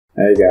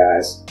Hey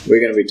guys,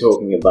 we're gonna be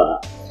talking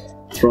about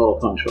throttle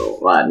control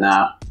right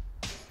now.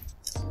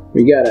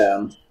 We got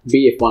a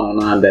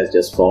BF109 that's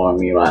just following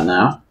me right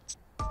now,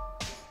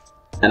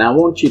 and I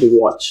want you to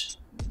watch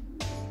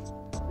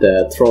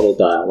the throttle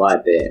dial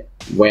right there.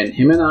 When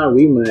him and I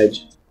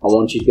remerge, I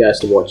want you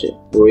guys to watch it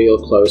real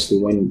closely.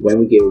 When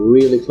we get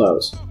really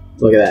close,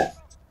 look at that.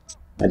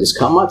 I just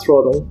cut my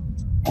throttle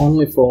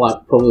only for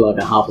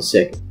probably a half a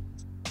second,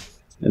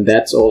 and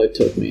that's all it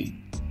took me.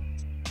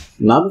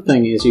 Another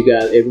thing is,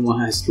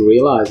 everyone has to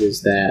realize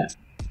is that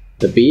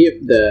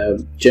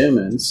the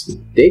Germans,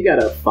 they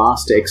got a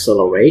faster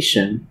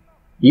acceleration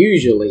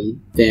usually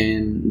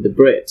than the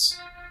Brits.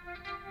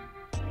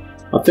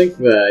 I think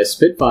the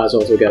Spitfire's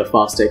also got a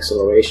faster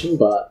acceleration,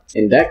 but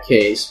in that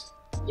case,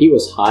 he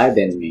was higher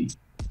than me.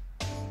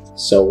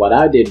 So what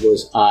I did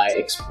was I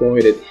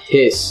exploited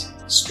his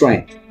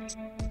strength,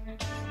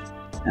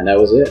 and that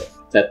was it.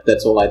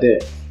 That's all I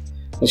did.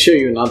 I'll show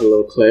you another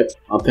little clip.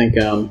 I think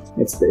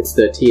it's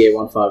the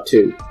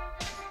TA152.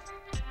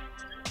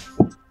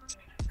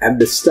 At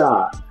the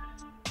start,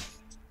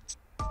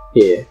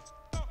 here,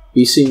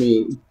 you see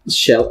me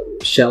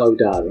shallow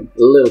diving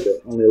a little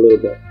bit, only a little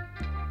bit.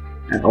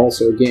 And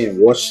also again,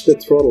 watch the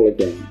throttle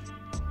again.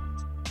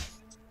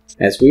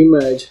 As we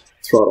merge,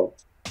 throttle.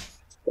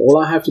 All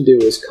I have to do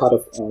is cut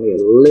off only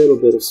a little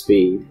bit of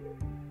speed,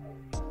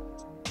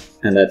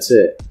 and that's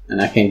it.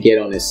 And I can get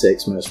on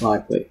S6 most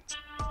likely.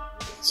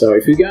 So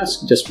if you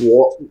guys just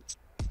watch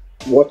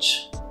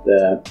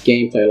the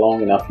gameplay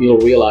long enough, you'll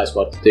realize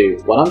what to do.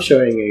 What I'm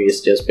showing you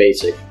is just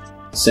basic,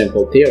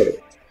 simple theory.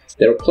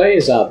 There are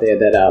players out there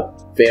that are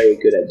very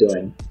good at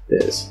doing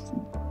this.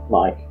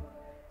 Like,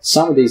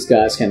 some of these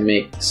guys can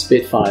make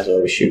Spitfires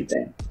overshoot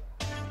them,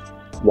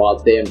 while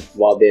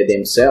they're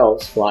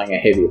themselves flying a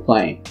heavier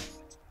plane.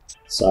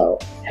 So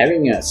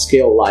having a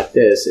skill like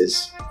this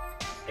is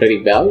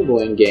pretty valuable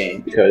in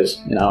game,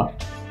 because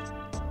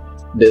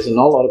there's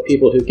not a lot of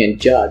people who can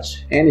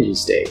judge energy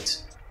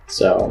states.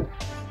 So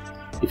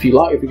if you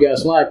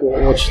guys like,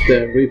 we'll watch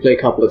the replay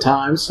a couple of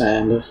times,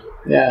 and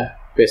yeah,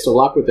 best of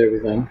luck with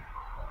everything.